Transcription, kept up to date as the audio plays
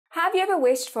Have you ever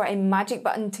wished for a magic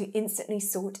button to instantly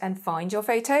sort and find your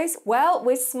photos? Well,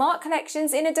 with Smart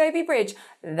Collections in Adobe Bridge,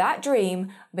 that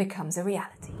dream becomes a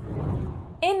reality.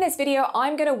 In this video,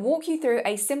 I'm going to walk you through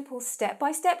a simple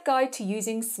step-by-step guide to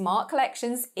using Smart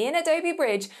Collections in Adobe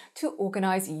Bridge to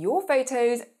organize your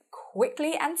photos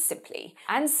quickly and simply.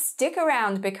 And stick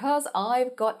around because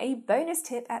I've got a bonus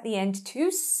tip at the end to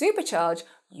supercharge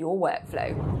your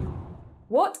workflow.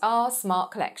 What are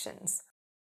Smart Collections?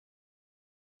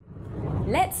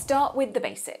 Let's start with the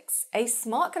basics. A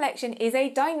Smart Collection is a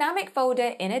dynamic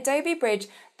folder in Adobe Bridge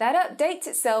that updates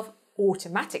itself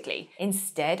automatically.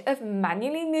 Instead of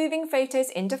manually moving photos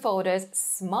into folders,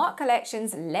 Smart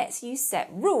Collections lets you set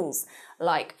rules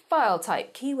like file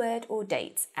type, keyword, or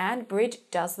dates, and Bridge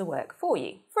does the work for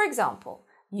you. For example,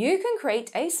 you can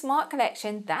create a Smart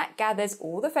Collection that gathers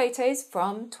all the photos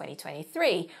from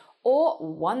 2023, or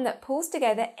one that pulls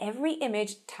together every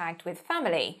image tagged with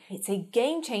family. It's a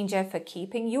game changer for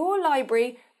keeping your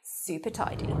library super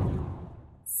tidy.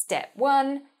 Step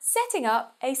 1. Setting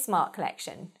up a Smart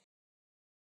Collection.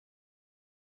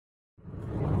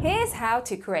 Here's how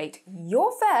to create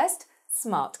your first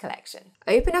Smart Collection.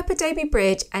 Open up Adobe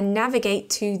Bridge and navigate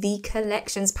to the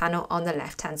Collections panel on the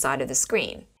left-hand side of the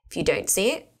screen. If you don't see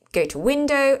it, go to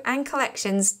Window and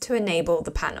Collections to enable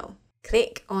the panel.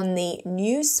 Click on the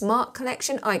New Smart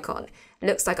Collection icon. It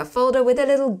looks like a folder with a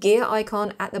little gear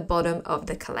icon at the bottom of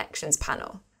the Collections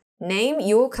panel. Name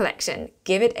your collection.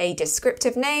 Give it a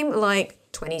descriptive name like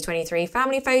 2023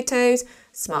 Family Photos,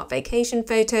 Smart Vacation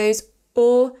Photos,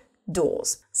 or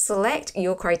Doors. Select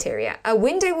your criteria. A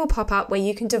window will pop up where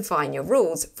you can define your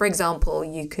rules. For example,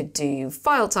 you could do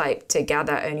file type to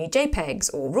gather only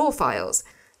JPEGs or RAW files.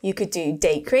 You could do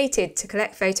date created to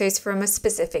collect photos from a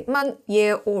specific month,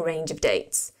 year, or range of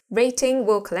dates. Rating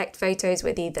will collect photos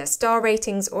with either star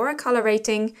ratings or a color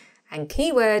rating, and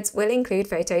keywords will include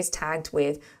photos tagged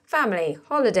with family,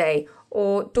 holiday,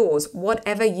 or doors,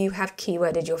 whatever you have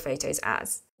keyworded your photos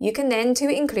as. You can then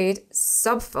include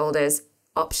subfolders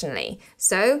optionally.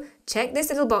 So check this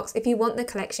little box if you want the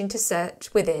collection to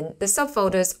search within the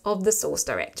subfolders of the source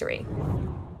directory.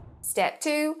 Step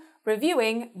 2.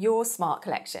 Reviewing your Smart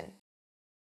Collection.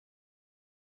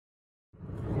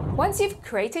 Once you've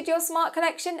created your Smart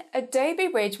Collection, Adobe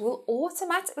Bridge will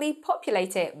automatically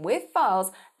populate it with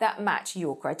files that match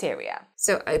your criteria.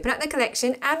 So open up the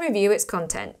collection and review its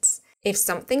contents. If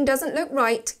something doesn't look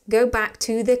right, go back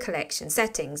to the collection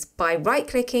settings by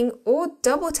right-clicking or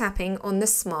double-tapping on the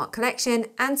Smart Collection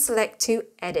and select to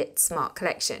Edit Smart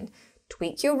Collection.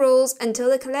 Tweak your rules until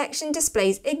the collection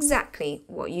displays exactly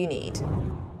what you need.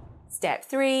 Step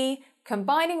 3.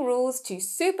 Combining rules to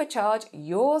supercharge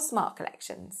your Smart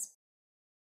Collections.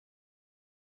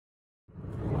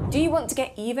 Do you want to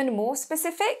get even more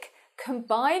specific?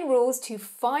 Combine rules to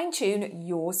fine-tune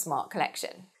your Smart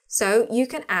Collection. So you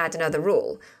can add another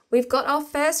rule. We've got our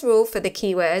first rule for the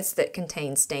keywords that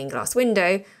contain stained glass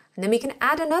window, and then we can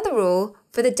add another rule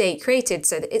for the date created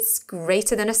so that it's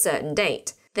greater than a certain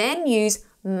date. Then use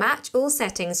match all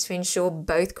settings to ensure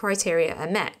both criteria are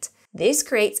met. This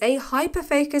creates a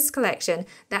hyper-focused collection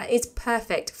that is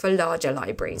perfect for larger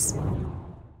libraries.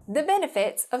 The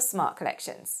benefits of Smart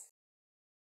Collections.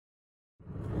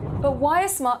 But why are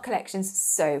Smart Collections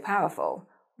so powerful?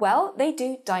 Well, they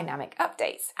do dynamic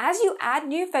updates. As you add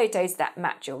new photos that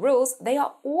match your rules, they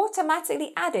are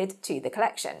automatically added to the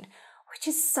collection, which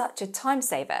is such a time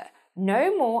saver.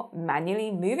 No more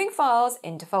manually moving files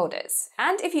into folders.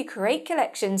 And if you create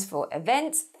collections for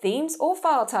events, themes, or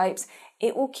file types,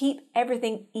 it will keep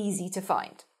everything easy to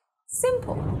find.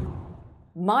 Simple.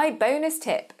 My bonus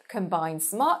tip: combine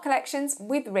Smart Collections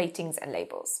with ratings and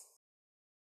labels.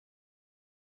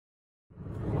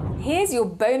 Here's your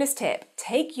bonus tip.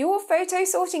 Take your photo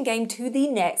sorting game to the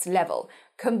next level.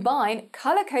 Combine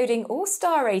color coding or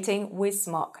star rating with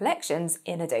Smart Collections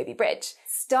in Adobe Bridge.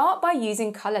 Start by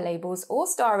using color labels or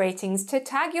star ratings to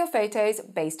tag your photos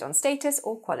based on status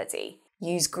or quality.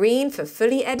 Use green for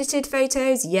fully edited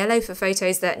photos, yellow for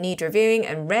photos that need reviewing,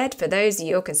 and red for those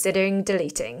you're considering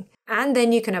deleting. And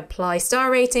then you can apply star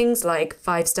ratings like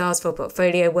 5 stars for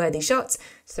portfolio-worthy shots,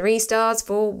 3 stars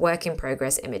for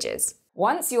work-in-progress images.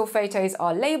 Once your photos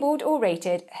are labeled or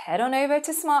rated, head on over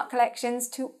to Smart Collections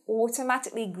to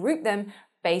automatically group them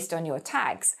based on your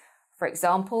tags. For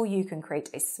example, you can create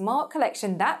a Smart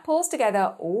Collection that pulls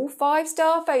together all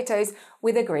 5-star photos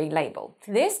with a green label.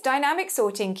 This dynamic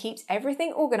sorting keeps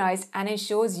everything organized and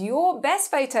ensures your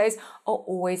best photos are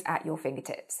always at your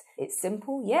fingertips. It's a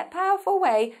simple yet powerful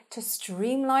way to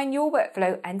streamline your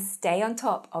workflow and stay on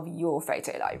top of your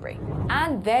photo library.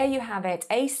 And there you have it,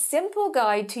 a simple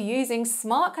guide to using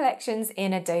smart collections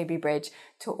in Adobe Bridge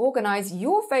to organize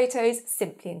your photos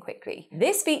simply and quickly.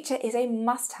 This feature is a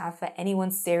must-have for anyone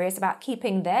serious about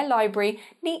keeping their library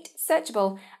neat,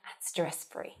 searchable, and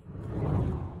stress-free.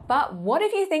 But what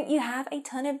if you think you have a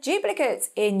ton of duplicates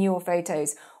in your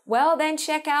photos? Well, then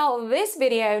check out this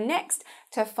video next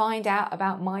to find out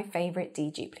about my favorite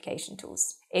deduplication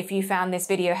tools. If you found this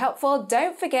video helpful,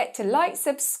 don't forget to like,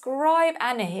 subscribe,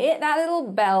 and hit that little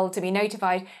bell to be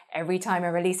notified every time I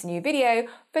release a new video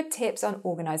for tips on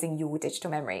organizing your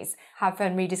digital memories. Have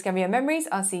fun rediscovering your memories.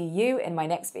 I'll see you in my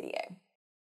next video.